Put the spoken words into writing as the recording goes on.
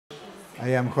I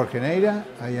am Jorge Neira.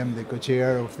 I am the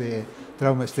co-chair of the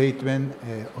trauma statement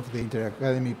of the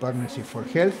Inter-Academy Partnership for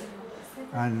Health,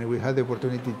 and we had the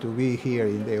opportunity to be here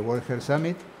in the World Health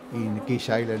Summit in Kish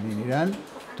Island in Iran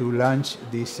to launch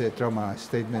this trauma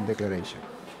statement declaration.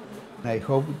 I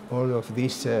hope all of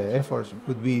these efforts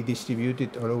would be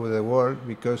distributed all over the world,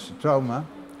 because trauma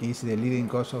is the leading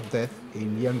cause of death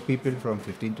in young people from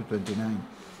 15 to 29.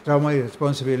 Trauma is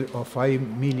responsible for 5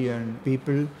 million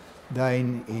people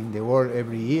dying in the world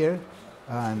every year,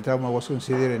 and trauma was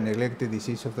considered a neglected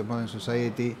disease of the modern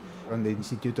society from the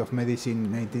Institute of Medicine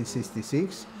in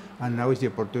 1966, and now is the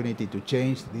opportunity to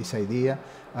change this idea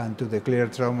and to declare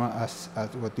trauma as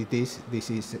what it is. This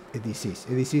is a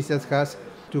disease that has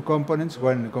two components.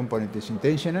 One component is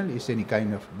intentional, is any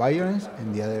kind of violence,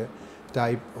 and the other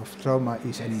type of trauma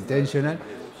is unintentional,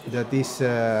 that is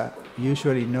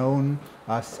usually known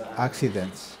as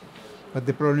accidents. But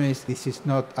the problem is this is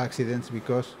not accidents,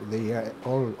 because they are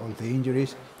all the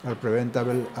injuries are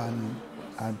preventable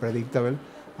and predictable,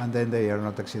 and then they are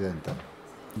not accidental.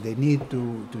 They need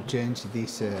to change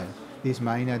this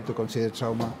mind and to consider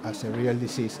trauma as a real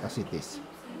disease as it is.